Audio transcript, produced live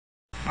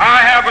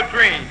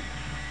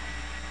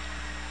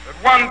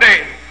one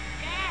day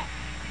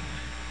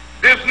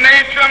this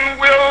nation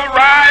will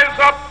rise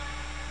up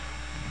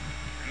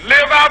and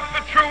live out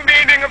the true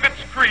meaning of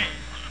its creed.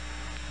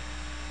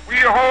 We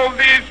hold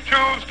these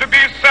truths to be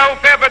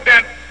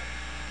self-evident,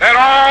 that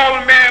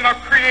all men are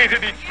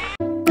created equal.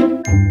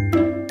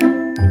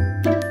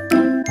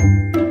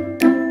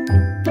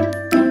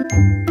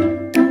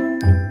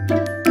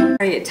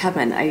 Harriet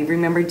Tubman, I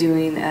remember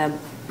doing a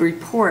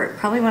report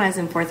probably when I was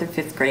in 4th or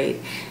 5th grade,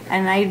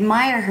 and I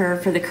admire her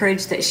for the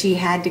courage that she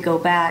had to go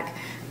back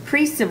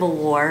pre-Civil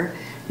War,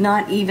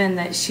 not even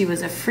that she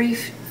was a free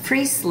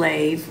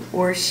slave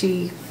or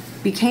she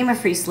became a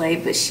free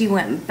slave, but she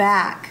went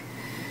back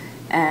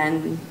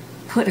and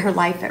put her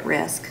life at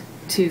risk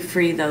to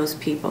free those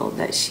people,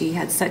 that she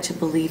had such a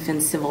belief in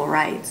civil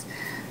rights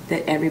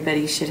that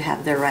everybody should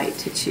have their right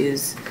to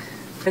choose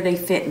where they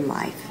fit in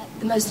life.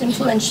 The most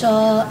influential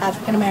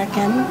African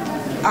American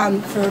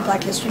for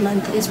Black History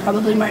Month is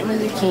probably Martin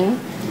Luther King.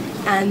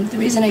 And the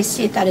reason I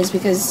state that is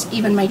because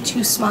even my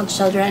 2 small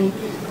children,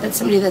 that's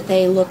somebody that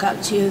they look up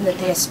to, that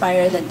they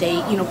aspire, that they,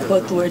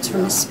 quote the words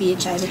from his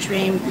speech, I have a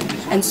dream.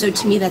 And so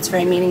to me that's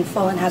very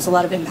meaningful and has a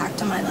lot of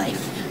impact on my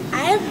life.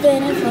 I have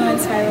been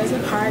influenced by Rosa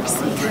Parks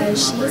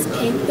because she has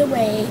paved the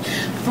way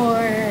for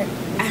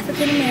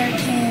African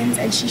Americans,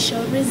 and she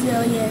showed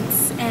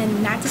resilience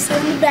and not to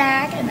sit in the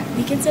back and not to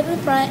be considered in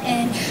the front,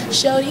 and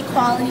showed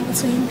equality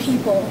between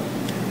people.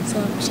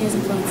 So she has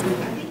influenced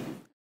me.